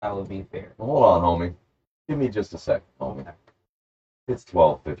That would be fair. Hold on, homie. Give me just a second, homie. It's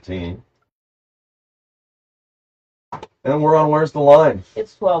 12:15. And we're on Where's the Line?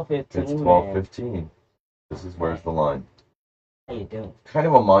 It's 12:15. It's 12:15. This is Where's the Line. How you doing? Kind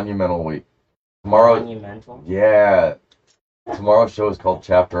of a monumental week. Tomorrow. Monumental? Yeah. Tomorrow's show is called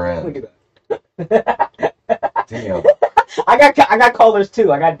Chapter End. Look at that. Damn. I got callers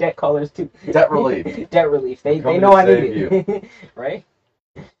too. I got debt callers too. Debt relief. Debt relief. They Coming know to I need save it. Right?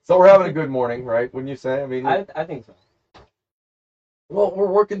 So we're having a good morning, right? Wouldn't you say? I mean, I think so. well,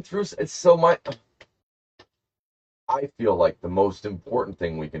 we're working through. It's so much. I feel like the most important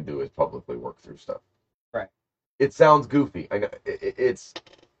thing we can do is publicly work through stuff. Right. It sounds goofy. I know it's.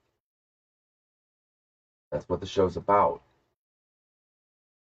 That's what the show's about.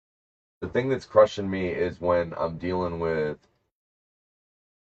 The thing that's crushing me is when I'm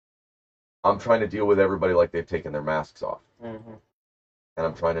trying to deal with everybody like they've taken their masks off. Mm-hmm. And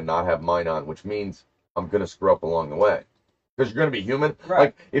I'm trying to not have mine on, which means I'm going to screw up along the way. Because you're going to be human. Right.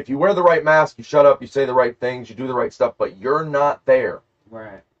 Like, if you wear the right mask, you shut up, you say the right things, you do the right stuff, but you're not there.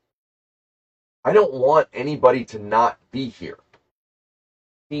 Right. I don't want anybody to not be here.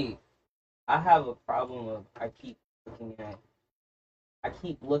 See, I have a problem of I keep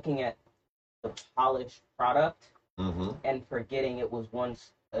looking at the polished product and forgetting it was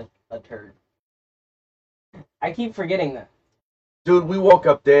once a turd. I keep forgetting that. Dude, we woke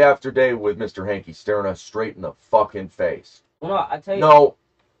up day after day with Mr. Hanky staring us straight in the fucking face. Well, no, I tell you. No.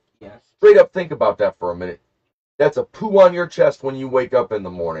 Yes. Straight up think about that for a minute. That's a poo on your chest when you wake up in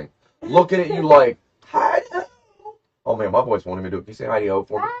the morning. Looking at you like, hi-ho. Oh man, my voice won't even do it. Can you say hi-ho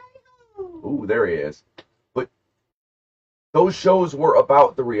for me? Ooh, there he is. But those shows were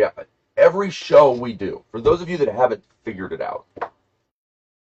about the reality. Every show we do, for those of you that haven't figured it out,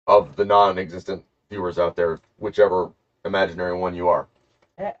 of the non-existent viewers out there, whichever imaginary one you are,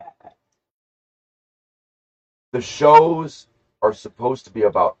 the shows are supposed to be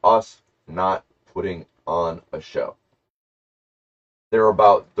about us not putting on a show. They're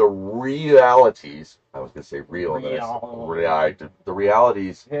about the realities. I was going to say real. The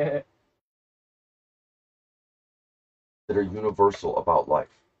realities that are universal about life.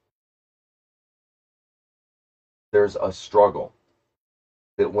 There's a struggle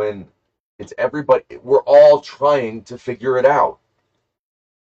that when it's everybody, we're all trying to figure it out.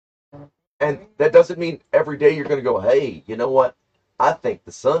 And that doesn't mean every day you're going to go, hey, you know what? I think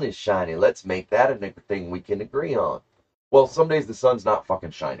the sun is shining. Let's make that a thing we can agree on. Well, some days the sun's not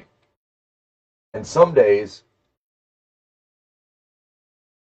fucking shining. And some days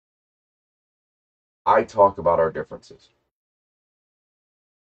I talk about our differences.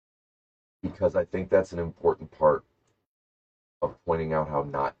 Because I think that's an important part of pointing out how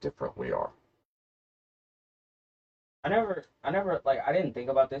not different we are. I never, I didn't think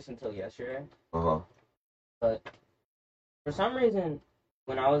about this until yesterday. But for some reason,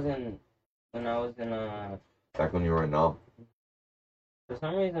 when I was in, back when you were in Nam. For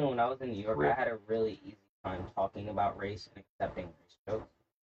some reason, when I was in New York, I had a really easy time talking about race and accepting race jokes.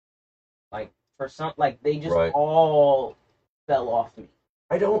 Like, they just all fell off me.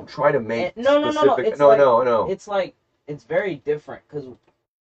 I don't try to make no. It's like, it's very different, because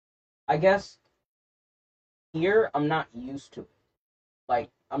I guess here, I'm not used to it. Like,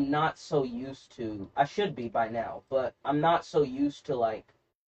 I'm not so used to, I should be by now, but I'm not so used to, like,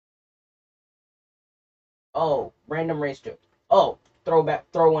 oh, random race joke. Oh, throw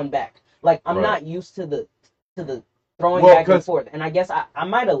one back. Like, I'm not used to the throwing back and forth. And I guess I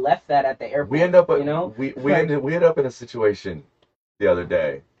might have left that at the airport. We end up in a situation the other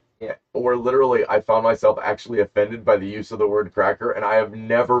day. Yeah. Where literally I found myself actually offended by the use of the word cracker, and I have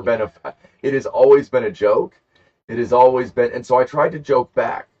never been it has always been a joke. It has always been, and so I tried to joke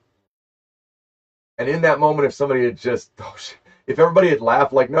back. And in that moment, if somebody had just, if everybody had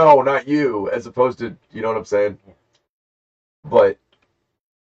laughed like, no, not you, as opposed to, you know what I'm saying? But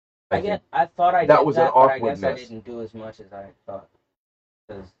I thought I did that, but I guess I didn't do as much as I thought.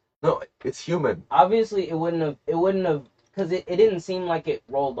 No, it's human. Obviously, it wouldn't have, because it didn't seem like it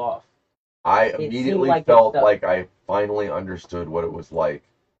rolled off. I immediately felt like I finally understood what it was like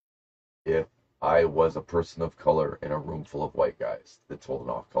if I was a person of color in a room full of white guys that told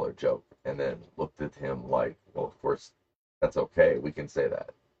an off-color joke and then looked at him like, well, of course, that's okay. We can say that.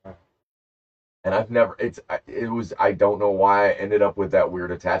 Right. And I don't know why I ended up with that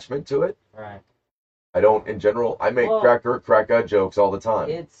weird attachment to it. Right. In general, I make cracker jokes all the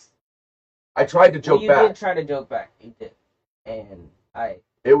time. I tried to joke back. You did try to joke back. You did. And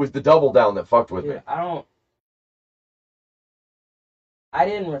it was the double down that fucked with me. I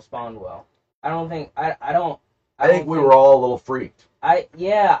didn't respond well. I don't I think we were all a little freaked. I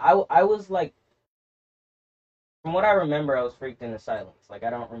was like, from what I remember, I was freaked into silence. Like, I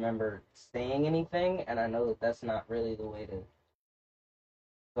don't remember saying anything, and I know that that's not really the way to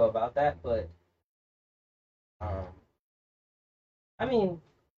go about that, but, I mean,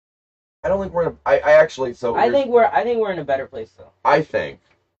 I don't think we're in I actually, so... I think we're in a better place, though. I think.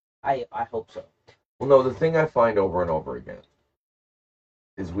 I hope so. Well, no, the thing I find over and over again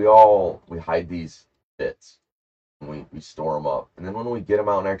is we hide these bits, and we store them up, and then when we get them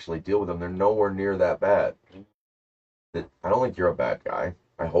out and actually deal with them, they're nowhere near that bad. I don't think you're a bad guy.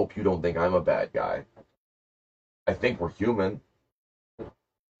 I hope you don't think I'm a bad guy. I think we're human.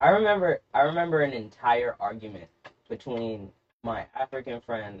 I remember an entire argument between my African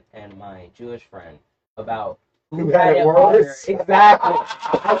friend and my Jewish friend about who had it worse. Exactly.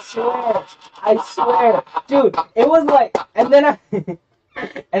 I swear. Dude, it was like, and then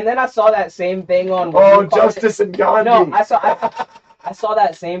I saw that same thing on Justice and Gandhi. No, I saw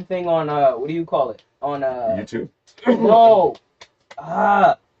that same thing on what do you call it? On YouTube. No.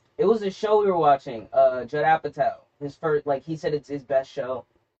 It was a show we were watching. Judd Apatow. His first, like, he said it's his best show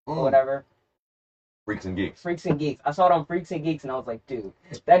or whatever. Freaks and Geeks. Freaks and Geeks. I saw it on Freaks and Geeks, and I was like, dude,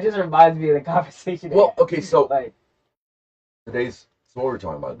 that just reminds me of the conversation. Well, okay, so like, so what we were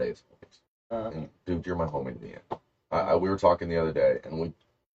talking about today is and dude, you're my homie to the end. We were talking the other day, and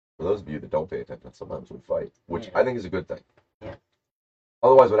for those of you that don't pay attention, sometimes we fight, which I think is a good thing. Yeah.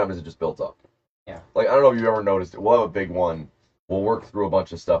 Otherwise, what happens is it just builds up. Yeah. Like, I don't know if you've ever noticed it. We'll have a big one. We'll work through a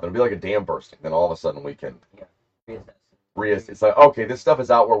bunch of stuff, and it'll be like a dam bursting. Then all of a sudden we can it's like, okay, this stuff is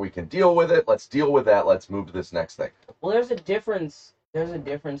out where we can deal with it. Let's deal with that. Let's move to this next thing. Well, there's a difference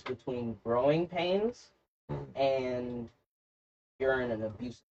between growing pains and you're in an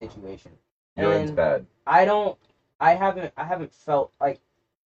abusive situation. Urine's bad. I haven't felt like,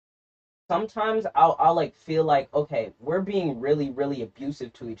 sometimes I'll like feel like, okay, we're being really, really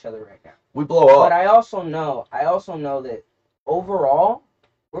abusive to each other right now. We blow up. But I also know that overall,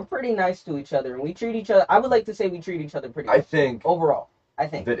 we're pretty nice to each other, and we treat each other. I would like to say we treat each other pretty well. I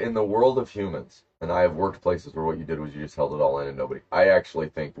think that in the world of humans, and I have worked places where what you did was you just held it all in and nobody. I actually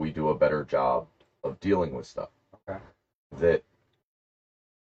think we do a better job of dealing with stuff. Okay. That,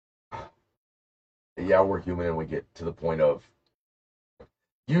 yeah, we're human, and we get to the point of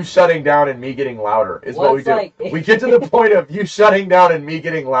you shutting down and me getting louder is what we do. Like, we get to the point of you shutting down and me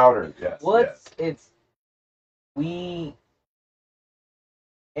getting louder. Yes. Well,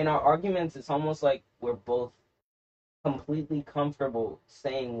 in our arguments, it's almost like we're both completely comfortable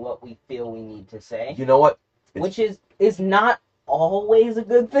saying what we feel we need to say. You know what? Which is not always a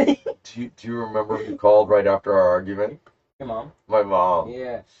good thing. Do you remember who called right after our argument? Your mom. My mom.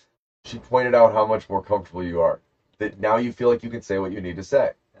 Yeah. She pointed out how much more comfortable you are. That now you feel like you can say what you need to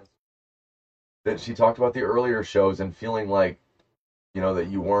say. That she talked about the earlier shows and feeling like, that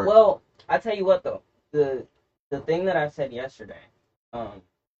you weren't. Well, I tell you what though, the thing that I said yesterday,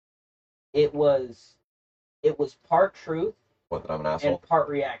 it was part truth. What, that I'm an asshole? And part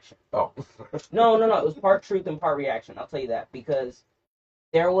reaction. Oh. No, it was part truth and part reaction. I'll tell you that, because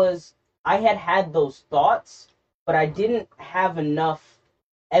I had those thoughts, but I didn't have enough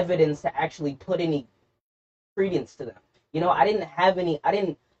evidence to actually put any credence to them. I didn't have any. I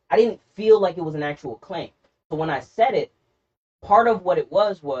didn't feel like it was an actual claim. So when I said it, part of what it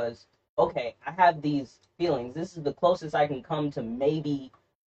was, okay, I have these feelings. This is the closest I can come to maybe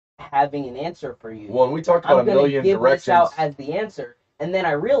having an answer for you. Well, and we talked about a million directions. I'm going to give this out as the answer. And then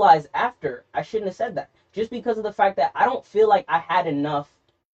I realized after, I shouldn't have said that. Just because of the fact that I don't feel like I had enough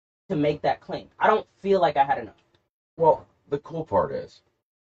to make that claim. I don't feel like I had enough. Well, the cool part is,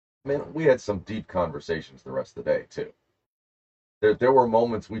 man, we had some deep conversations the rest of the day, too. There were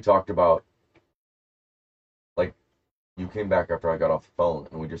moments we talked about, like, you came back after I got off the phone,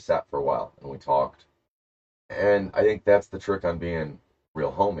 and we just sat for a while, and we talked. And I think that's the trick on being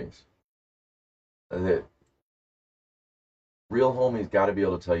real homies. That real homies got to be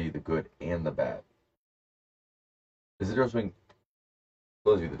able to tell you the good and the bad. There's a difference between,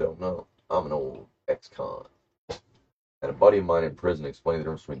 those of you that don't know, I'm an old ex-con. And a buddy of mine in prison explained the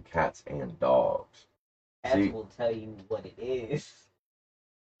difference between cats and dogs. Cats will tell you what it is.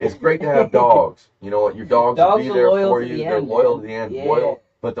 It's great to have dogs. You know what? Your dogs will be there for you. They're loyal to the end. Yeah. Loyal,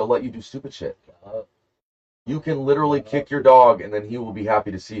 but they'll let you do stupid shit. You can literally kick your dog, and then he will be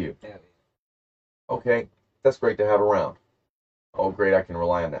happy to see you. Okay, that's great to have around. Oh, great, I can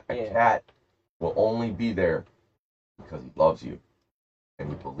rely on that. A cat will only be there because he loves you and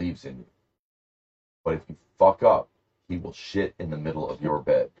he believes in you. But if you fuck up, he will shit in the middle of your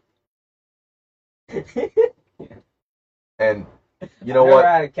bed. And you know what? I never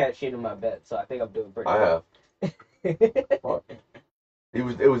had a cat shit in my bed, so I think I'm doing pretty well. I have. Fuck.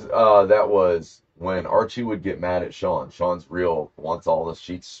 That was when Archie would get mad at Sean. Sean's real, wants all the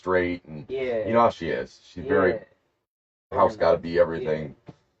sheets straight, and Yeah. you know how she is. She's very, house got to be everything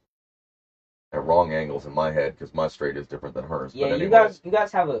at wrong angles in my head, because my straight is different than hers. Yeah, but anyways, you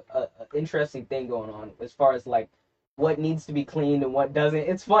guys have a interesting thing going on as far as like what needs to be cleaned and what doesn't.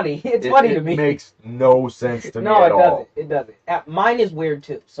 It's funny. It's funny to me. It makes no sense to me No, at it all. doesn't. It doesn't. Mine is weird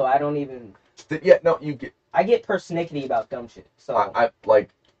too, so I don't even. Yeah, no, you get. I get persnickety about dumb shit. So I like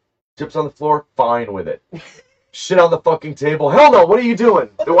chips on the floor. Fine with it. Shit on the fucking table. Hell no. What are you doing?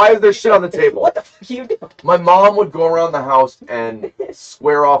 Why is there shit on the table? What the fuck are you doing? My mom would go around the house and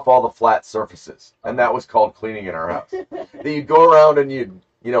square off all the flat surfaces, and that was called cleaning in our house. That you'd go around and you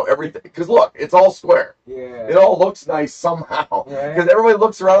know, everything. Because look, it's all square. Yeah. It all looks nice somehow. Right. Because everybody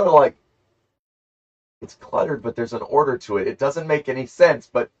looks around and they're like, it's cluttered, but there's an order to it. It doesn't make any sense,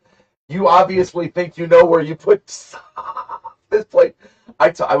 but you obviously think you know where you put this plate.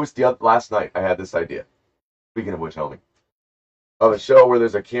 Last night I had this idea. Speaking of which, homie, of a show where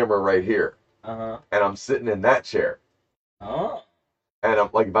there's a camera right here, and I'm sitting in that chair, and I'm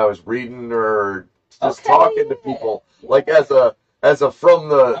like, if I was reading or just talking to people, like as a from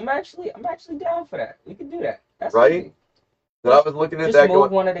the. I'm actually down for that. We can do that. That's right. Easy. Then I was looking at just that. Move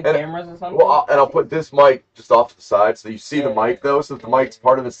going, one of the cameras or something. Well, and I'll put this mic just off to the side, so you see the mic though. So the mic's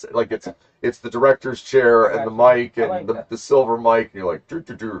part of this, like it's the director's chair and the mic and the silver mic. And you're like,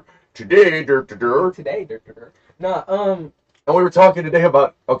 today. No, And we were talking today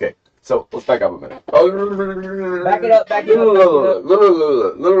about. Okay, so let's back up a minute. Back it up.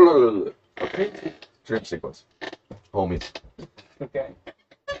 Dream sequence, homies. Okay.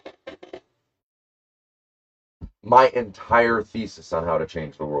 My entire thesis on how to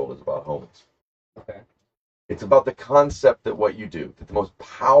change the world is about homies. Okay. It's about the concept that what you do, that the most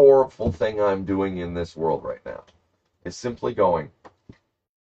powerful thing I'm doing in this world right now is simply going,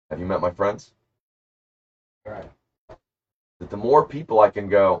 have you met my friends? Right. That the more people I can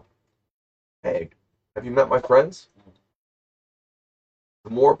go, hey, have you met my friends? The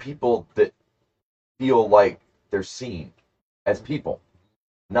more people that feel like they're seen as people,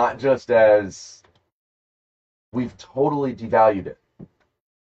 not just as we've totally devalued it.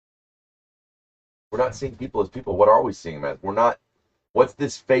 We're not seeing people as people. What are we seeing them as? We're not. What's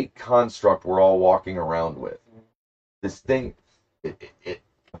this fake construct we're all walking around with? This thing,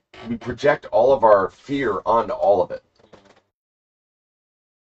 we project all of our fear onto all of it.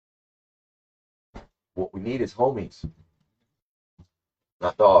 What we need is homies,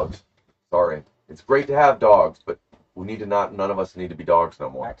 not dogs. Sorry. It's great to have dogs, but we need to none of us need to be dogs no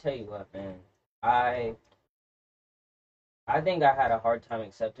more. I tell you what, man. I think I had a hard time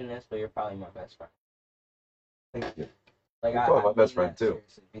accepting this, but you're probably my best friend. Thank you. Like, you're probably my best friend too.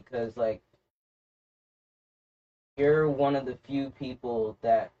 Because like you're one of the few people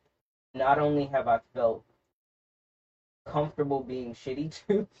that not only have I felt comfortable being shitty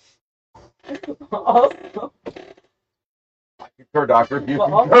to, also concur, doctor. You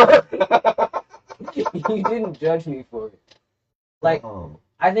concur. You didn't judge me for it. Like,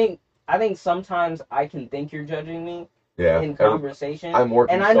 I think sometimes I can think you're judging me. Yeah. In conversation. I'm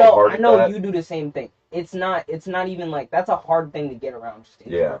working and I know you do the same thing. It's not even like that's a hard thing to get around just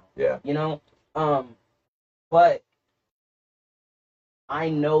in general. Yeah. You know? But I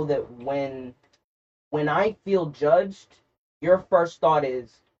know that when I feel judged, your first thought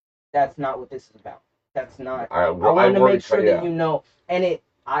is that's not what this is about. That's not I want to make sure that you know. And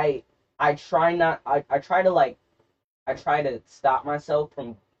I try to stop myself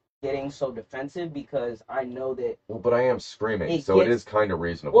from getting so defensive because I know that. Well, but I am screaming, it is kind of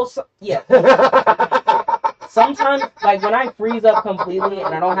reasonable. Well, yeah. Sometimes, like when I freeze up completely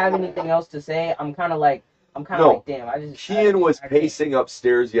and I don't have anything else to say, I'm kind of like, damn. Kian was pacing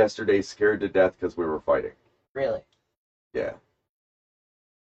upstairs yesterday, scared to death because we were fighting. Really? Yeah.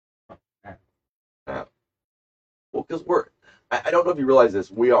 Well, because I don't know if you realize this,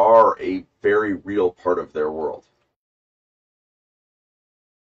 we are a very real part of their world.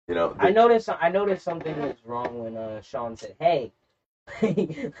 You know, I noticed something was wrong when Sean said, "Hey."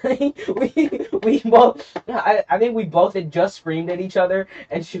 we both. I think we both had just screamed at each other,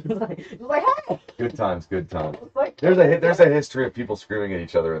 and she was like, "Hey." Good times. Like, there's a history of people screaming at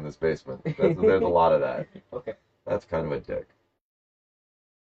each other in this basement. There's a lot of that. Okay. That's kind of a dick.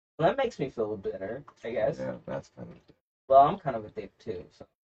 Well, that makes me feel better, I guess. Yeah, that's kind of a dick. Well, I'm kind of a dick too. So.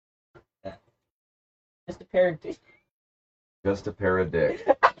 Yeah. Just a pair of dicks. Just a pair of dicks.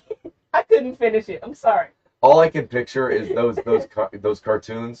 I couldn't finish it. I'm sorry. All I can picture is those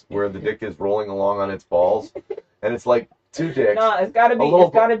cartoons where the dick is rolling along on its balls, and it's like two dicks. No, it's gotta be. Little,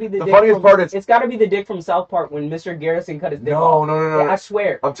 it's gotta be the. The dick funniest from, part is it's gotta be the dick from South Park when Mr. Garrison cut his dick no, off. no. Yeah, I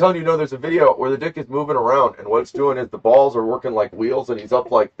swear. I'm telling you, no. There's a video where the dick is moving around, and what it's doing is the balls are working like wheels, and he's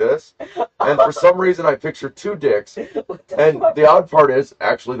up like this. And for some reason, I picture two dicks. And the odd part is,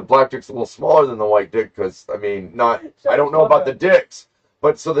 actually, the black dick's a little smaller than the white dick, because I mean, I don't know about the dicks,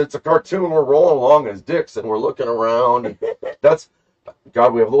 but so it's a cartoon. We're rolling along as dicks, and we're looking around, and that's.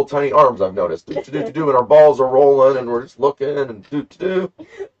 God, we have little tiny arms, I've noticed. And our balls are rolling, and we're just looking, and do.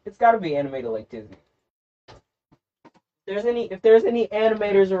 It's got to be animated like Disney. If there's any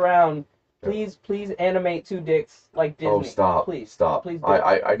animators around, please animate two dicks like Disney. Oh, stop. Please. Stop. Please do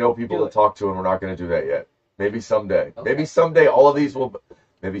I know people to talk to, and we're not going to do that yet. Maybe someday. Okay. Maybe someday all of these will...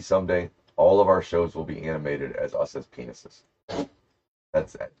 Maybe someday all of our shows will be animated as us as penises.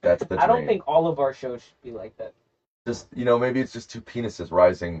 That's the dream. I don't think all of our shows should be like that. Just, maybe it's just two penises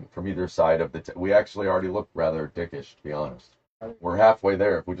rising from either side of the... we actually already look rather dickish, to be honest. We're halfway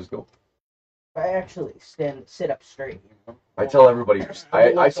there if we just go... I actually sit up straight, I tell everybody,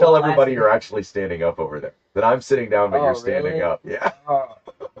 I tell everybody you're actually standing up over there. That I'm sitting down, but you're standing really? up. Yeah. Oh,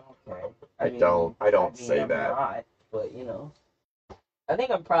 okay. I don't say I'm that. Not, but I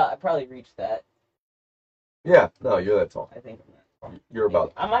think I probably reached that. Yeah, no, you're that tall. I think I'm that. You're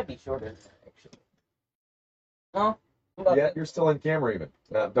about. I might be shorter than that, actually. No. Yeah, you're still in camera even.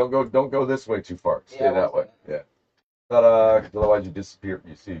 Don't go this way too far. Stay Yeah, that way. Yeah. But otherwise you disappear.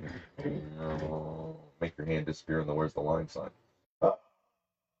 You see, make your hand disappear, and then where's the line sign?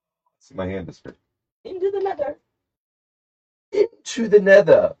 See my hand disappear. Into the nether. Into the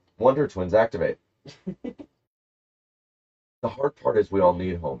nether. Wonder Twins activate. The hard part is we all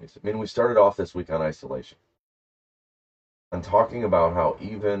need homies. I mean, we started off this week on isolation. I'm talking about how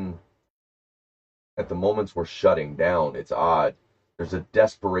even at the moments we're shutting down, it's odd. There's a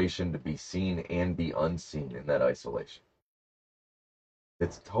desperation to be seen and be unseen in that isolation.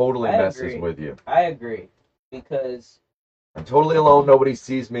 It totally messes with you. I agree. Because I'm totally alone. Nobody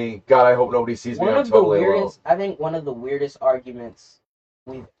sees me. God, I hope nobody sees me. I'm totally alone. I think one of the weirdest arguments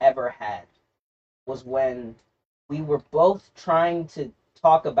we've ever had was when we were both trying to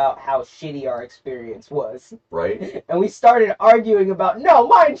talk about how shitty our experience was. Right? And we started arguing about, no,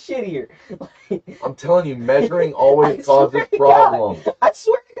 mine's shittier. I'm telling you, measuring always causes problems. I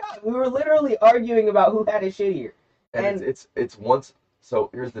swear to God, we were literally arguing about who had it shittier. And it's once...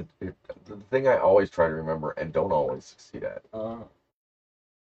 So here's the thing I always try to remember and don't always succeed at. The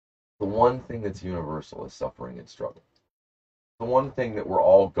one thing that's universal is suffering and struggle. The one thing that we're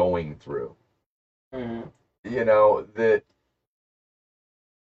all going through. Mm-hmm. That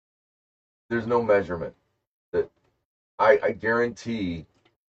there's no measurement. That I guarantee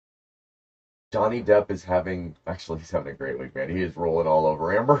Johnny Depp is having he's having a great week, man. He is rolling all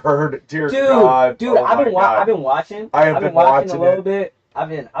over Amber Heard. Dear God, dude, oh I've been watching. I've been watching a little bit. I've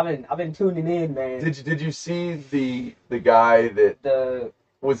been tuning in, man. Did you see the guy that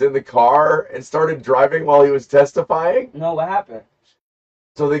was in the car and started driving while he was testifying? No, what happened?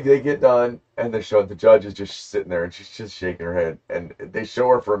 So they get done, and the judge is just sitting there, and she's just shaking her head, and they show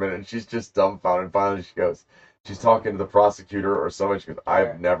her for a minute, and she's just dumbfounded. Finally, she's talking to the prosecutor or someone. She goes,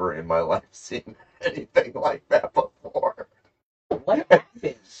 "I've never in my life seen anything like that before." What happened?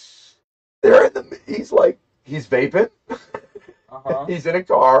 He's vaping. Uh-huh. He's in a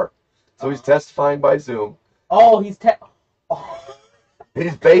car, so he's testifying by Zoom. Oh, he's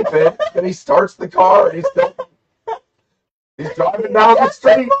vaping, and he starts the car, and he's driving down the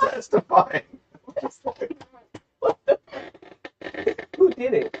street testifying. Who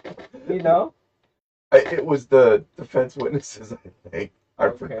did it? It was the defense witnesses, I think.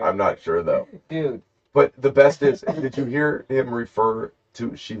 Okay. I'm not sure, though. Dude. But the best is, did you hear him refer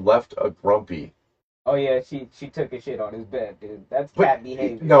to, she left a grumpy? Oh, yeah, she took a shit on his bed, dude. That's cat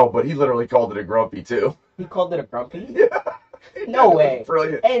behavior. No, but he literally called it a grumpy, too. He called it a grumpy? Yeah. No way.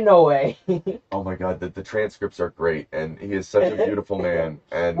 Brilliant. Ain't no way. Oh, my God, the transcripts are great, and he is such a beautiful man.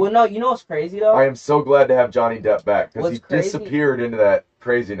 And well, no, you know what's crazy, though? I am so glad to have Johnny Depp back, because he disappeared into that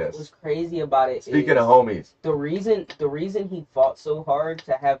craziness. What's crazy about it Speaking of homies. The reason he fought so hard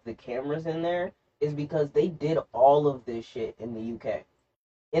to have the cameras in there is because they did all of this shit in the UK.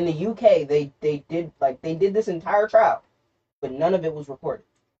 In the UK, they did this entire trial, but none of it was recorded.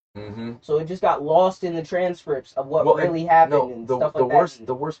 Mm-hmm. So it just got lost in the transcripts of what really happened and stuff like that.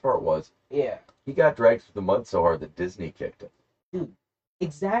 The worst part was, yeah, he got dragged through the mud so hard that Disney kicked him. Dude,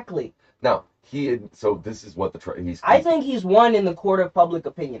 exactly. Now this is what I think he's won in the court of public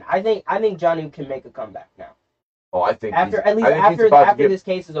opinion. I think Johnny can make a comeback now. Oh, I think after this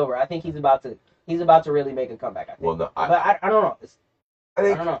case is over, I think he's about to really make a comeback. I think. Well, no, I don't know.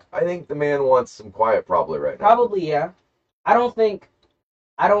 I think the man wants some quiet probably right now. Probably, yeah. I don't think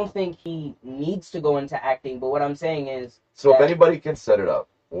he needs to go into acting, but what I'm saying is So if anybody can set it up,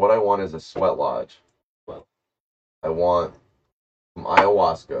 what I want is a sweat lodge. Well, I want some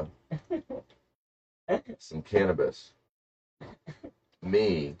ayahuasca, some cannabis,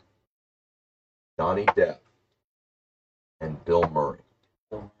 me, Johnny Depp, and Bill Murray.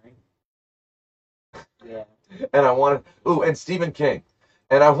 Yeah. And I want to, and Stephen King.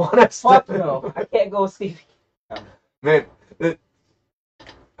 And I want to. Fuck no, I can't go with Stephen King. Man,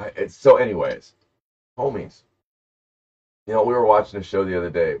 so anyways, homies. You know, we were watching a show the other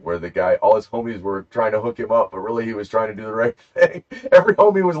day where the guy, all his homies were trying to hook him up, but really he was trying to do the right thing. Every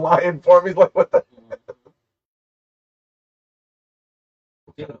homie was lying for him. He's like, what the?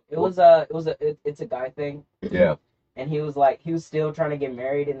 It's a guy thing. Yeah. And he was still trying to get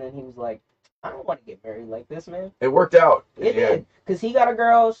married, and then he was like, I don't want to get married like this, man. It worked out. It did. Because he got a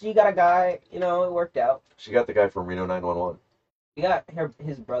girl, she got a guy, it worked out. She got the guy from Reno 911. He got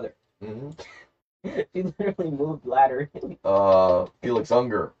his brother. Mm-hmm. She literally moved laterally. Felix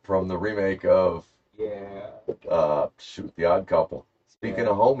Unger from the remake of The Odd Couple. Speaking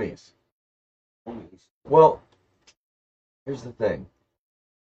of homies. Well, here's the thing.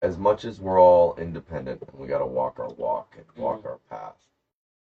 As much as we're all independent and we got to walk our walk and walk our path,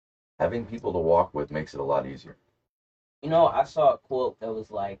 having people to walk with makes it a lot easier. I saw a quote that was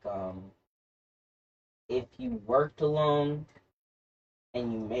like, if you worked alone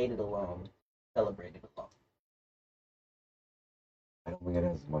and you made it alone, celebrate it alone. I don't think it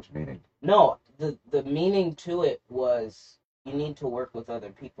has as much meaning. No, the meaning to it was you need to work with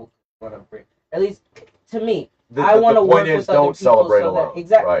other people. At least to me, I want to work with other people. Don't celebrate alone.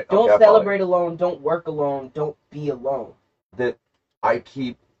 Exactly. Right. Don't celebrate alone. Don't work alone. Don't be alone. That I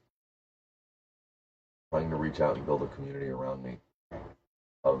keep trying to reach out and build a community around me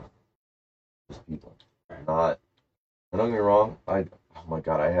of just people. Not. Don't get me wrong. Oh my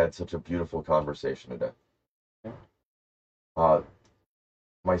God, I had such a beautiful conversation today.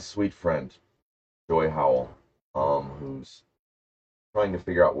 My sweet friend, Joy Howell, who's trying to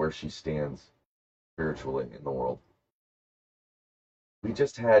figure out where she stands spiritually in the world. We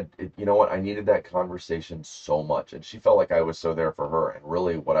just had, you know what, I needed that conversation so much, and she felt like I was so there for her, and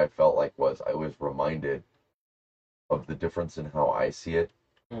really what I felt like was I was reminded of the difference in how I see it.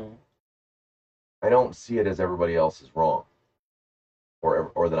 I don't see it as everybody else is wrong,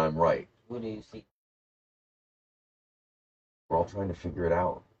 or that I'm right. What do you see? We're all trying to figure it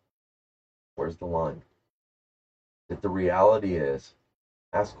out. Where's the line? That the reality is,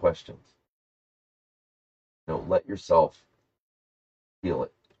 ask questions. Let yourself feel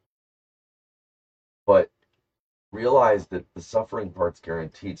it. But realize that the suffering part's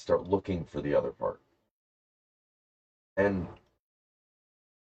guaranteed. Start looking for the other part. And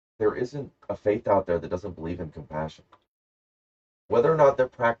there isn't a faith out there that doesn't believe in compassion. Whether or not they're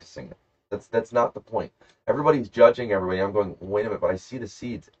practicing it. That's not the point. Everybody's judging everybody. I'm going, wait a minute, but I see the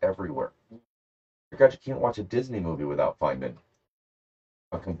seeds everywhere. God, you can't watch a Disney movie without finding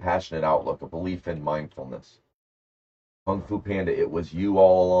a compassionate outlook, a belief in mindfulness. Kung Fu Panda, it was you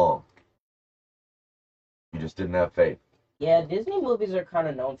all along. You just didn't have faith. Yeah, Disney movies are kind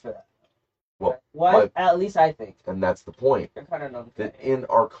of known for that. Well, at least I think. And that's the point. They're kind of known for that. In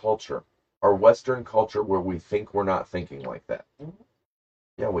our culture, our Western culture, where we think we're not thinking like that. Mm-hmm.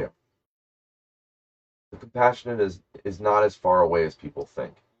 Yeah, we are. The compassionate is not as far away as people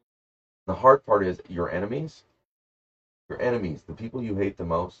think. The hard part is your enemies, the people you hate the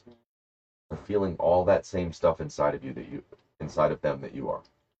most, are feeling all that same stuff inside of them that you are.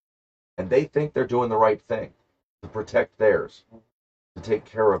 And they think they're doing the right thing to protect theirs, to take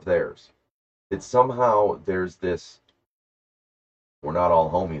care of theirs. That somehow there's this, we're not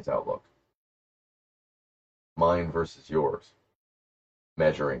all homies outlook. Mine versus yours.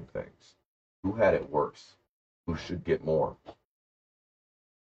 Measuring things. Who had it worse? Who should get more?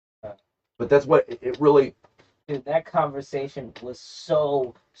 But that's what it really... Dude, that conversation was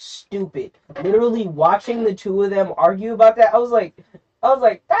so stupid. Literally watching the two of them argue about that, I was like,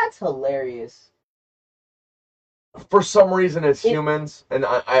 that's hilarious. For some reason, as humans, and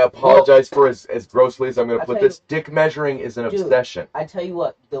I apologize for as grossly as I'm going to put this, dick measuring is an obsession. I tell you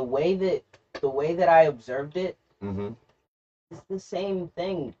what, the way that I observed it, it's the same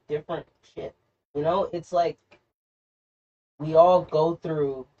thing, different shit. It's like we all go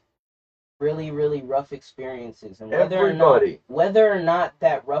through really, really rough experiences, and whether or not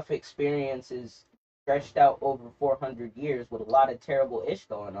that rough experience is stretched out over 400 years with a lot of terrible ish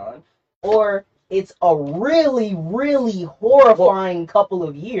going on, or it's a really, really horrifying couple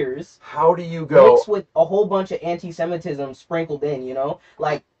of years. How do you go mixed with a whole bunch of anti-Semitism sprinkled in?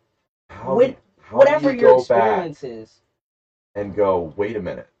 Like whatever your experience is. and go, wait a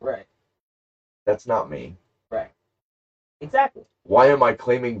minute, Right. that's not me. Right. Exactly. Why am I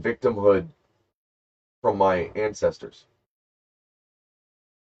claiming victimhood from my ancestors?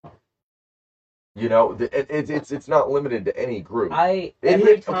 You know, it's not limited to any group. Okay,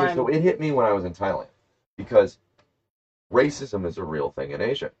 so it hit me when I was in Thailand because racism is a real thing in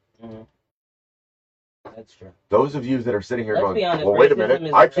Asia. Mm-hmm. That's true. Those of you that are sitting here Let's going, be honest, well, wait a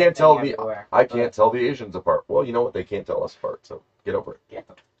minute, I can't tell the Asians apart. Well, you know what? They can't tell us apart, so get over it. Yeah.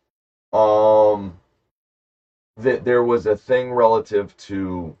 That there was a thing relative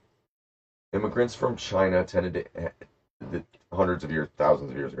to immigrants from China tended to hundreds of years,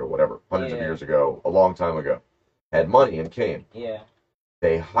 thousands of years ago, whatever, hundreds of years ago, a long time ago, had money and came. Yeah.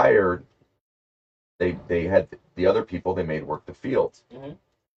 They hired. They had the other people they made work the fields. Mm-hmm.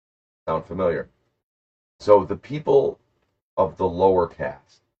 Sound familiar? So the people of the lower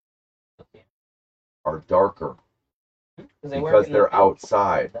caste are darker because they're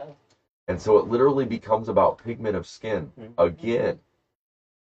outside. And so it literally becomes about pigment of skin again.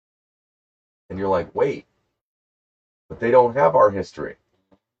 And you're like, wait, but they don't have our history.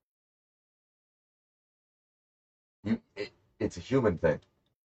 It's a human thing.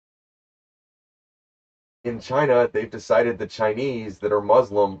 In China, they've decided the Chinese that are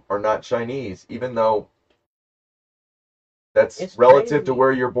Muslim are not Chinese, even though that's relative to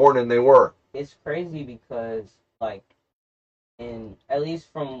where you're born and they were. It's crazy because, like, at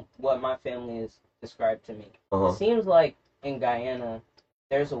least from what my family has described to me, it seems like in Guyana,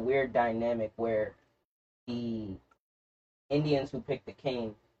 there's a weird dynamic where the Indians who picked the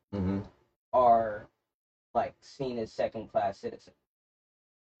cane are, like, seen as second-class citizens,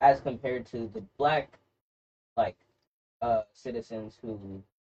 as compared to the black, like, citizens who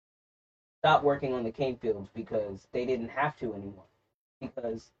stopped working on the cane fields because they didn't have to anymore,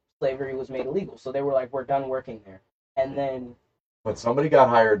 because slavery was made illegal. So they were like, we're done working there. And then, but somebody got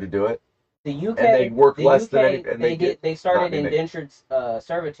hired to do it. The UK, and they work less than any, and they started indentured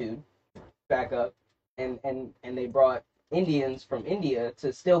servitude back up, and they brought Indians from India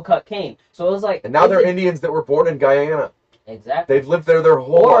to still cut cane. So it was like, and now they're Indians that were born in Guyana. Exactly. They've lived there their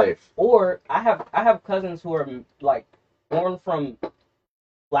whole life. Or I have cousins who are like born from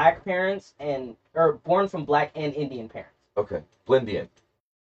black parents or born from black and Indian parents. Okay, Blindian.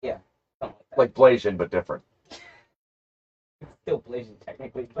 Yeah, something like that. Like Blasian, but different. Still Blasian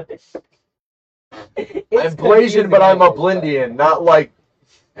technically, but I'm Blasian, but I'm a Blindian, not like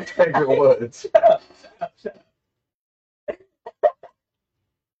Tiger Woods. Shut up.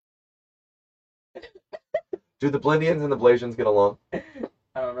 Do the Blindians and the Blasians get along? I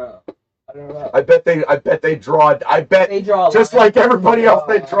don't know. I bet they draw. They draw just like everybody else.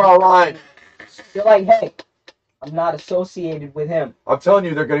 They draw a line. You're like, hey, I'm not associated with him. I'm telling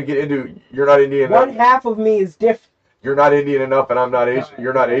you, they're gonna get into. You're not Indian enough. One half of me is different. You're not Indian enough, and I'm not Asian.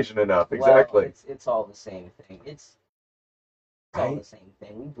 You're not Asian enough. Exactly. Well, it's all the same thing. It's all the same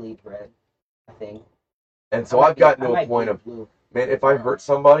thing. We bleed red, I think. And so I've gotten to a point of, man, if I hurt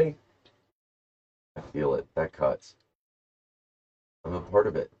somebody, I feel it. That cuts. I'm a part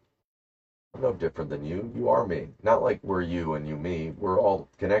of it. I'm no different than you. You are me. Not like we're you and you me. We're all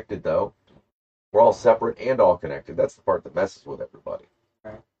connected, though. We're all separate and all connected. That's the part that messes with everybody.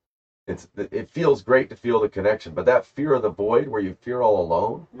 Right. It feels great to feel the connection, but that fear of the void where you feel all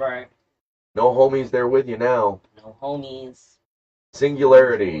alone. Right. No homies there with you now. No homies.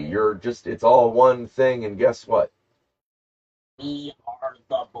 Singularity. You're just, it's all one thing, and guess what? We are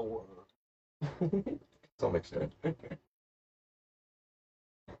the board. To some extent. Yeah,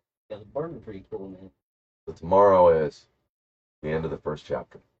 the board is pretty cool, man. So tomorrow is the end of the first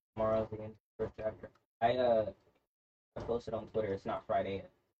chapter. Tomorrow's the end of the first chapter. I posted on Twitter, it's not Friday yet.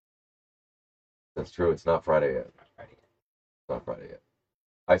 That's true, it's not Friday yet. It's not Friday yet.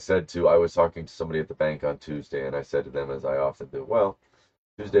 I was talking to somebody at the bank on Tuesday, and I said to them, as I often do, well,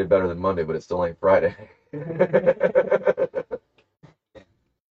 Tuesday better than Monday, but it still ain't Friday.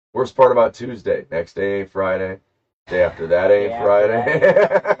 Worst part about Tuesday, next day ain't Friday. Day after that ain't Friday.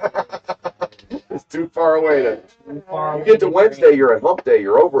 It's too far away. You get to Wednesday, you're at hump day,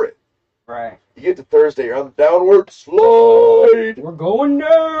 you're over it. Right. You get to Thursday, you're on the downward slide. We're going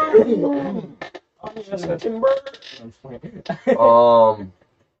down.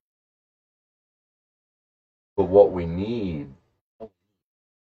 But what we need,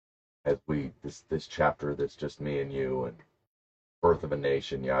 as this chapter that's just me and you and birth of a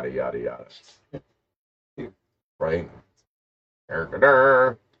nation, yada yada yada, right? You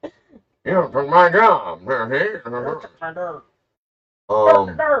took my job.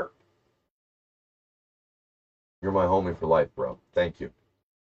 You're my homie for life, bro. Thank you.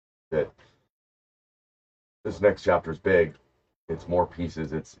 Good. This next chapter is big. It's more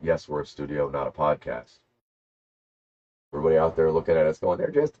pieces. It's, yes, we're a studio, not a podcast. Everybody out there looking at us going, they're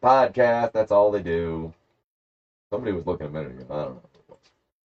just a podcast. That's all they do. Somebody was looking a minute ago. I don't know.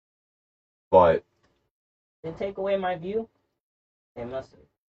 But Did it take away my view? They must have.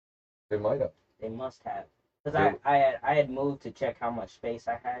 they might have. They must have. Because I had moved to check how much space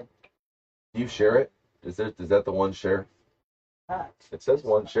I had. Do you share it? Is that the one share? It says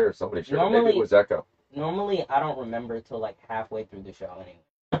one share. Somebody shared it. Maybe it was Echo. Normally, I don't remember till like halfway through the show anyway.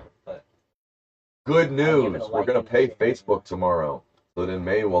 But good news. We're going to pay Facebook tomorrow. So that in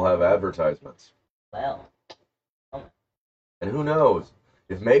May we'll have advertisements. Well. And who knows?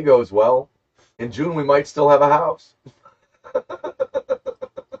 If May goes well, in June we might still have a house.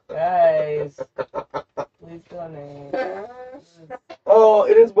 Guys. Please donate. Oh,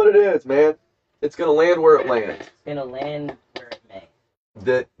 it is what it is, man. It's going to land where it lands. It's going to land where it may.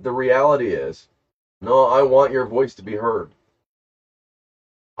 The reality is, no, I want your voice to be heard.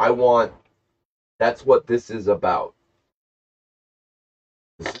 That's what this is about.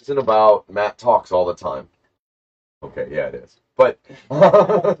 This isn't about Matt talks all the time. Okay, yeah, it is. But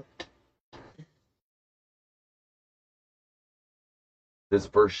this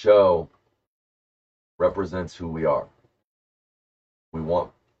first show represents who we are. We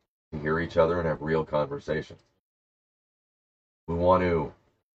want to hear each other and have real conversations. We want to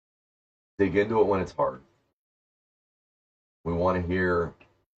dig into it when it's hard. We want to hear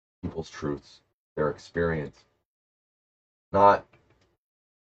people's truths, their experience, not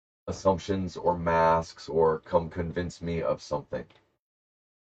assumptions or masks or come convince me of something.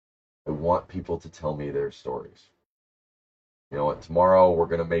 I want people to tell me their stories. You know what? Tomorrow we're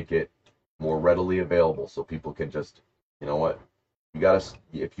going to make it more readily available so people can just, you know what?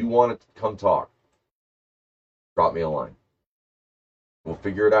 If you want to come talk, drop me a line. We'll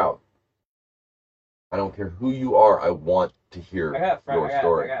figure it out. I don't care who you are. I want to hear your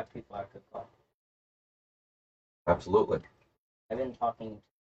story. I got people I could call. Absolutely. I've been talking.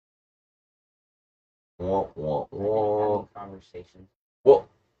 Having conversations. Well,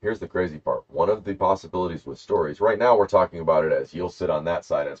 here's the crazy part. One of the possibilities with stories, right now we're talking about it as you'll sit on that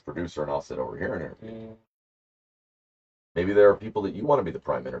side as producer and I'll sit over here and interview. Maybe there are people that you want to be the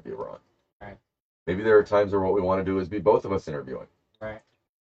prime interviewer on. Right. Maybe there are times where what we want to do is be both of us interviewing. Right.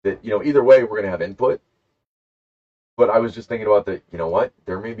 That, either way, we're going to have input. But I was just thinking about that, you know what?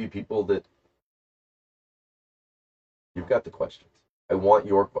 There may be people that you've got the questions. I want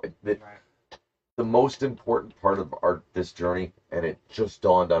your... The most important part of this journey, and it just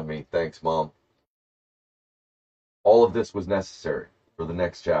dawned on me, thanks, Mom. All of this was necessary for the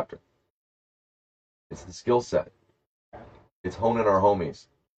next chapter. It's the skill set. It's honing our homies.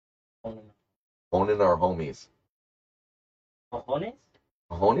 Honing our homies. Cojones?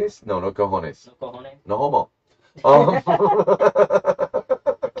 Cojones? No cojones. No cojones? No homo.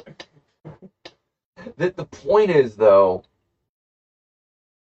 The point is, though,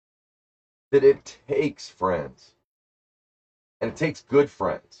 that it takes friends. And it takes good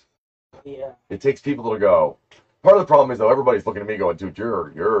friends. Yeah. It takes people that'll go. Part of the problem is, though, everybody's looking at me going, dude, you're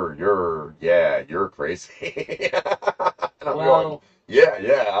crazy. And I'm going, yeah,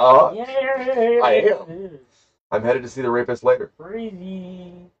 I am. I'm headed to see the rapist later.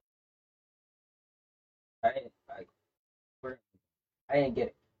 Crazy. I didn't get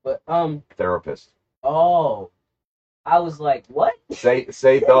it, but Therapist. Oh, I was like, what? Say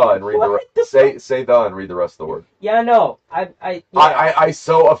the and read say the and read the rest of the word. Yeah, no, I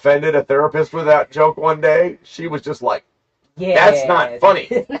so offended a therapist with that joke one day. She was just like, yeah, that's not funny.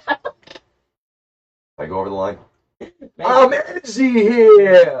 I go over the line. I'm edgy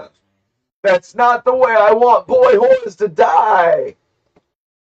here. That's not the way I want boy horses to die.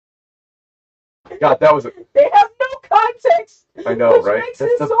 God, that was They have no context. I know, right?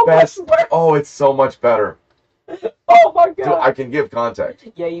 That's the so best. Oh, it's so much better. Oh my god. I can give context.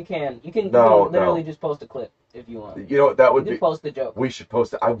 Yeah, you can. You can literally just post a clip if you want. You know, that would be... post the joke. We should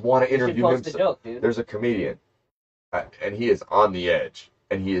post it. I want to interview him. Post the joke, dude. There's a comedian, and he is on the edge,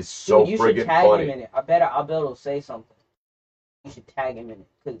 and he is so friggin' funny. You should tag him in it. I'll be able to say something. You should tag him in it,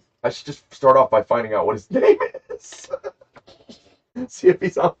 cause I should just start off by finding out what his name is. See if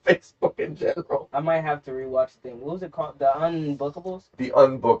he's on Facebook in general. I might have to rewatch the thing. What was it called? The Unbookables? The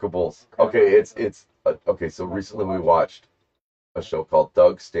Unbookables. Okay, okay, so recently we watched a show called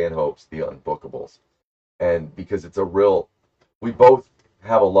Doug Stanhope's The Unbookables. And because it's we both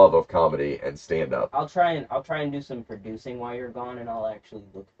have a love of comedy and stand-up. I'll try and do some producing while you're gone, and I'll actually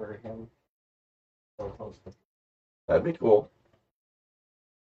look for him. That'd be cool.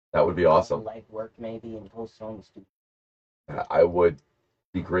 That would be awesome. Like work maybe and post on the studio. I would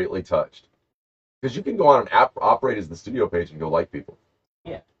be greatly touched. Because you can go on an app, operate as the studio page, and go like people.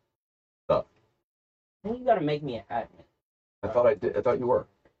 Yeah. Stuff. I think you gotta make me an admin. I thought I did. I thought you were.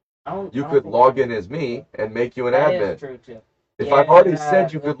 You could log in as me and make you an admin. That is true too. If I've already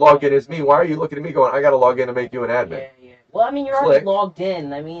said you could log in as me, why are you looking at me going, I gotta log in and make you an admin? Yeah. Well, I mean, you're already logged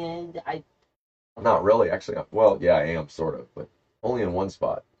in. I mean, Not really, actually. Well, yeah, I am sort of, but only in one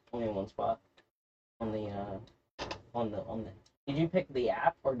spot. Only in one spot. On the. Did you pick the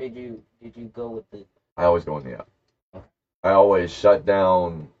app or did you go with the? I always go in the app. Okay. I always shut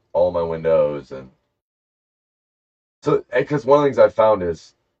down all my windows and. So, because one of the things I've found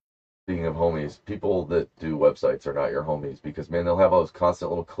is, speaking of homies, people that do websites are not your homies because, man, they'll have all those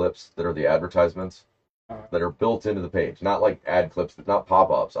constant little clips that are the advertisements that are built into the page. Not like ad clips, not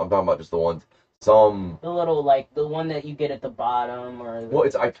pop-ups. I'm talking about just the ones, the little, like, the one that you get at the bottom or well,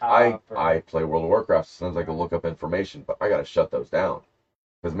 it's, I play World of Warcraft, so sometimes I can look up information, but I got to shut those down.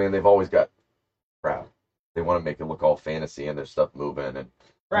 Because, man, they've always got crap. They want to make it look all fantasy and there's stuff moving and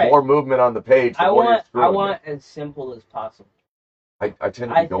more movement on the page. I want as simple as possible. I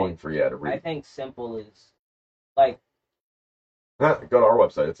tend to be going for to read. I think simple is like go to our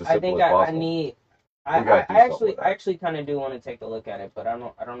website. It's as simple as possible. I actually kind of do want to take a look at it, but I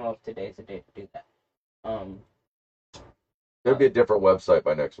don't know if today's the day to do that. It'll be a different website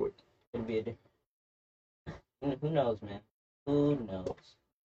by next week. It'll be a different. Who knows, man? Who knows?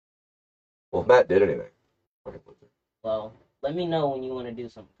 Well, if Matt did anything. Well, let me know when you want to do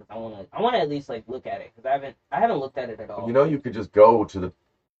something because I want to at least like look at it because I haven't looked at it at all. You know, you could just go to the.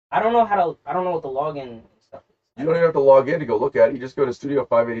 I don't know what the login and stuff is. You don't even have to log in to go look at it. You just go to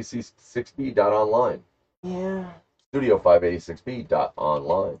studio586b.online. Yeah.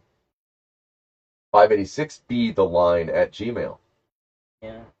 Studio586b.online. 586b the line at Gmail.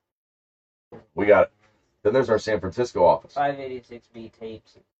 Yeah. We got it. Then there's our San Francisco office. 586b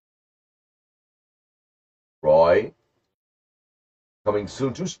tapes. Roy. Coming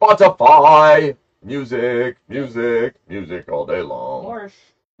soon to Spotify. Music all day long. More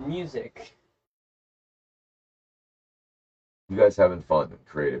music. You guys having fun and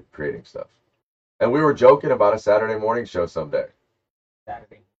creating stuff. And we were joking about a Saturday morning show someday.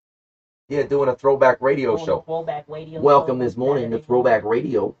 Saturday. Yeah, doing a throwback radio show. Throwback radio. Welcome this morning to Throwback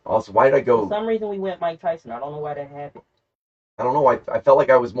Radio. Also, why did I go? For some reason we went Mike Tyson. I don't know why that happened. I don't know. I felt like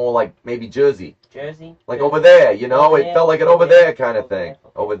I was more like maybe Jersey. Jersey? Like over there, you know? It felt like an over there kind of thing.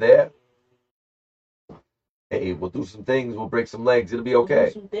 Over there. Hey, we'll do some things. We'll break some legs. It'll be okay. We'll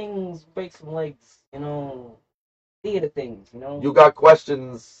do some things, break some legs, you know. Theater things, you know. You got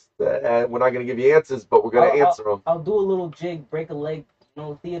questions. We're not going to give you answers, but we're going to answer them. I'll do a little jig, break a leg, you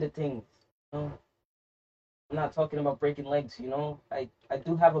know, theater things. You know? I'm not talking about breaking legs, you know. I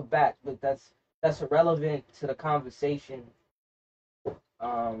do have a bat, but that's irrelevant to the conversation.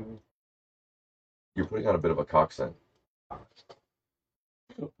 You're putting on a bit of a cockscent.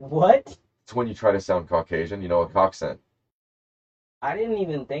 What? It's when you try to sound Caucasian, you know, a cockscent. I didn't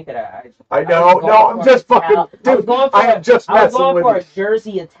even think of that. I know. No, I'm just fucking. Dude, I am just messing with you. I was going for a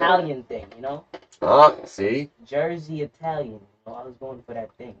Jersey Italian thing, you know. See. Jersey Italian. You know, I was going for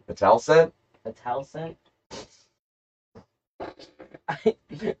that thing. Italcent. Italcent.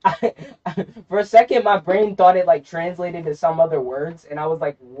 For a second, my brain thought it like translated to some other words, and I was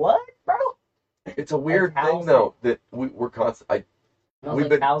like, "What, bro?" It's a weird thing, though, that we're constantly. We've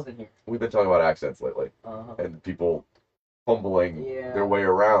been talking about accents lately, and people fumbling their way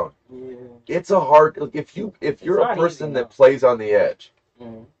around. Yeah. It's a hard. If you're a person that plays on the edge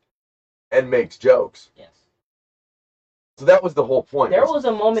and makes jokes. Yes. So that was the whole point. There was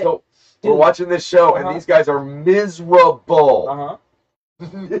a moment. So we're watching this show, and these guys are miserable.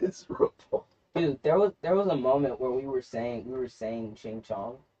 Miserable. Dude, there was a moment where we were saying Ching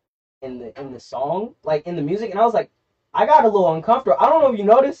Chong in the song, like in the music, and I was like, I got a little uncomfortable. I don't know if you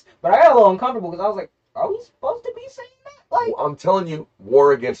noticed, but I got a little uncomfortable because I was like, are we supposed to be saying that? Like, well, I'm telling you,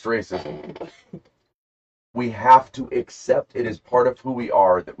 war against racism. We have to accept it is part of who we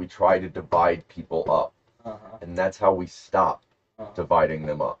are that we try to divide people up, and that's how we stop dividing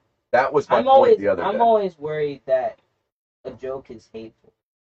them up. That was my point the other day. I'm always worried that a joke is hateful.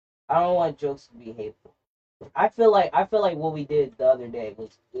 I don't want jokes to be hateful. I feel like what we did the other day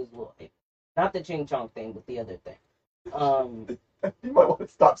was a little hateful. Not the Ching Chong thing, but the other thing. You might want to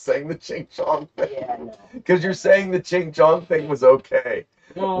stop saying the Ching Chong thing. Yeah, I know. Because you're saying the Ching Chong thing was okay.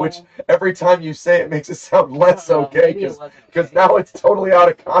 No. Which every time you say it makes it sound less okay. Because now it's totally out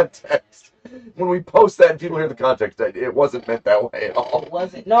of context. When we post that and people hear the context, it wasn't meant that way at all. It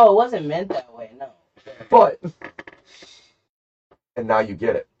wasn't. No, it wasn't meant that way. No. But. And now you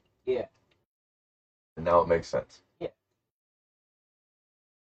get it. Yeah. And now it makes sense. Yeah.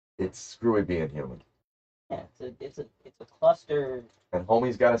 It's screwy being human. Yeah, it's a cluster. And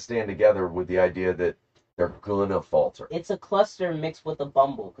homies got to stand together with the idea that they're gonna falter. It's a cluster mixed with a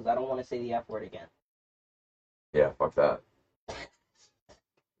bumble, because I don't want to say the F word again. Yeah, fuck that.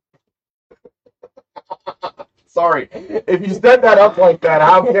 Sorry, if you set that up like that,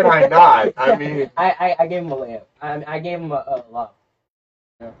 how can I not? I mean, I gave him a layup. I gave him a love.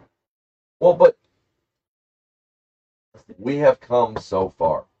 Yeah. Well, but we have come so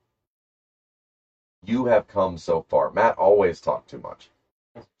far. You have come so far. Matt always talked too much.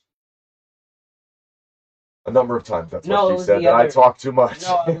 A number of times, that's what she said, that I talk too much.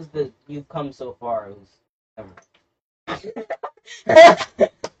 No, it was you've come so far. It was never.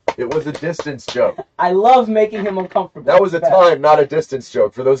 It was a distance joke. I love making him uncomfortable. That was a time, not a distance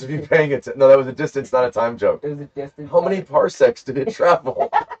joke. For those of you paying attention, no, that was a distance, not a time joke. It was a distance. How many parsecs did it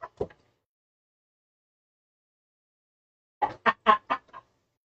travel?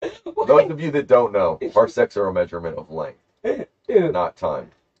 Those of you that don't know, parsecs are a measurement of length, dude, not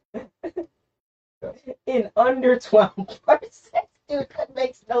time. Yes. In under 12 parsecs, dude, that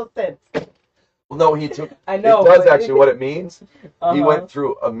makes no sense. Well, no, he took. I know. It does actually. What it means? Uh-huh. He went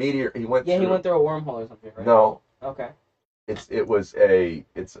through a meteor. He went through a wormhole or something, right? No. Okay. It was a.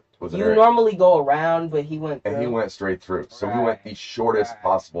 You normally go around, but he went through. And he went straight through. So he went the shortest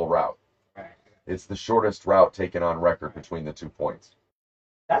possible route. Right. It's the shortest route taken on record between the 2 points.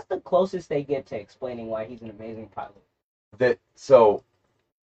 That's the closest they get to explaining why he's an amazing pilot.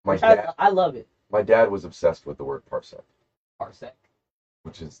 My dad. I love it. My dad was obsessed with the word parsec. Parsec.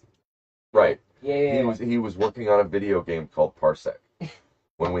 Which is right. Yeah. He was working on a video game called Parsec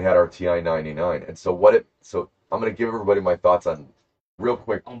when we had our TI-99. And so I'm going to give everybody my thoughts on real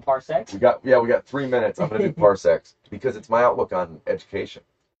quick. On parsecs? We got 3 minutes. I'm going to do parsecs because it's my outlook on education.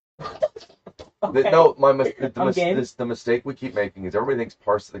 Okay. The mistake we keep making is everybody thinks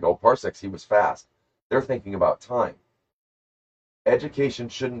parsec. They go, parsecs, he was fast. They're thinking about time. Education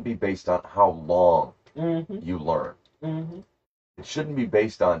shouldn't be based on how long you learn. Mm-hmm. It shouldn't be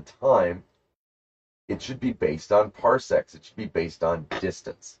based on time. It should be based on parsecs. It should be based on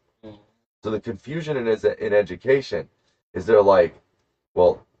distance. Mm-hmm. So the confusion in education is they're like,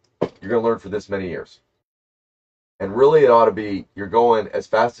 well, you're going to learn for this many years. And really it ought to be, you're going as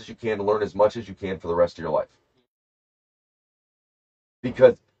fast as you can to learn as much as you can for the rest of your life.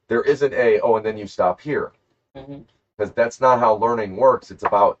 Because there isn't and then you stop here. Mm-hmm. Because that's not how learning works. It's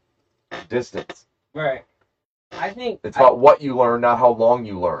about distance. Right. I think it's about what you learn, not how long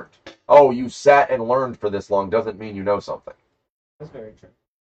you learned. Oh, you sat and learned for this long doesn't mean you know something. That's very true.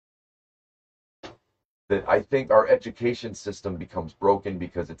 That I think our education system becomes broken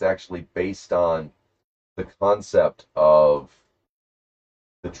because it's actually based on the concept of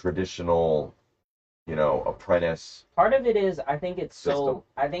the traditional, apprentice. Part of it is I think it's so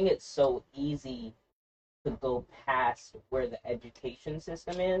easy to go past where the education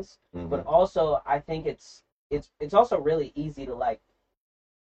system is, mm-hmm. but also I think it's also really easy to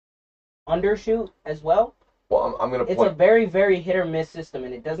undershoot as well. Well, I'm gonna. It's a very, very hit or miss system,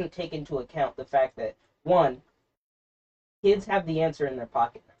 and it doesn't take into account the fact that kids have the answer in their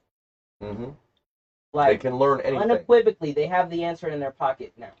pocket now. Mm-hmm. They can learn anything. Unequivocally, they have the answer in their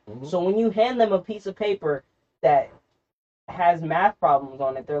pocket now. Mm-hmm. So when you hand them a piece of paper that has math problems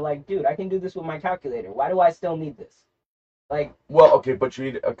on it, they're like, dude, I can do this with my calculator. Why do I still need this? Well, okay, but you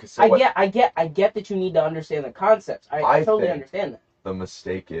need. Okay, so I get that you need to understand the concepts. I totally understand that. The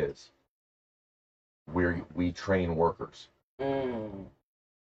mistake is we train workers. Mm.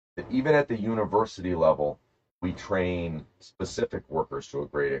 That even at the university level, we train specific workers to a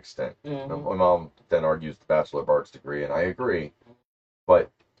great extent. Mm-hmm. Now, my mom then argues the Bachelor of Arts degree, and I agree. But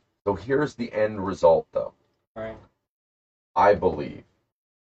so here's the end result, though. Right. I believe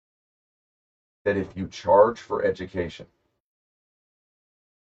that if you charge for education,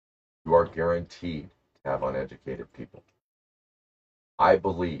 you are guaranteed to have uneducated people. I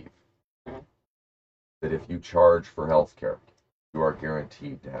believe that if you charge for healthcare, you are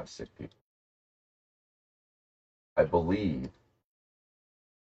guaranteed to have sick people. I believe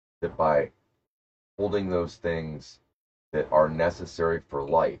that by holding those things that are necessary for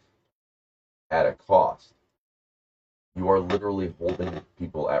life at a cost, you are literally holding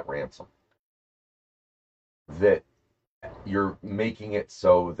people at ransom. That you're making it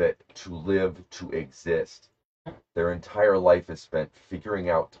so that to live, to exist, their entire life is spent figuring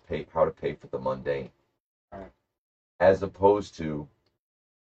out how to pay for the mundane, as opposed to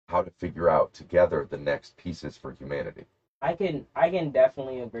how to figure out together the next pieces for humanity. I can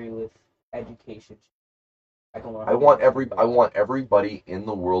definitely agree with education. I want everybody in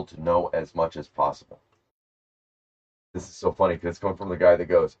the world to know as much as possible. This is so funny because it's coming from the guy that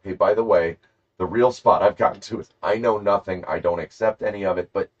goes, hey, by the way, the real spot I've gotten to is I know nothing. I don't accept any of it.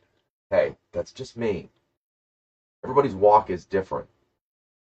 But hey, that's just me. Everybody's walk is different.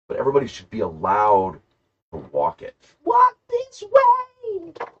 But everybody should be allowed to walk it. Walk this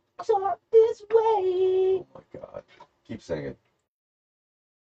way. Talk this way. Oh my God. Keep singing.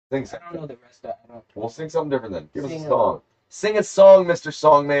 Sing something. I don't know the rest of it. We'll sing something different then. Give us a song. Sing a song, Mr.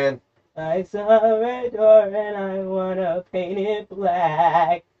 Songman. I saw a red door and I wanna paint it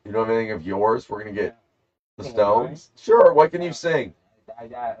black. You know anything of yours? We're gonna get the Stones. Sure. What can you sing?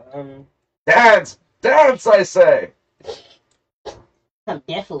 Dance, dance! I say. I'm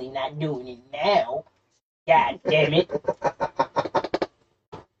definitely not doing it now. God damn it!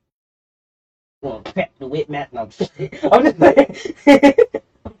 Well, crap the whip mat. No, I'm just saying.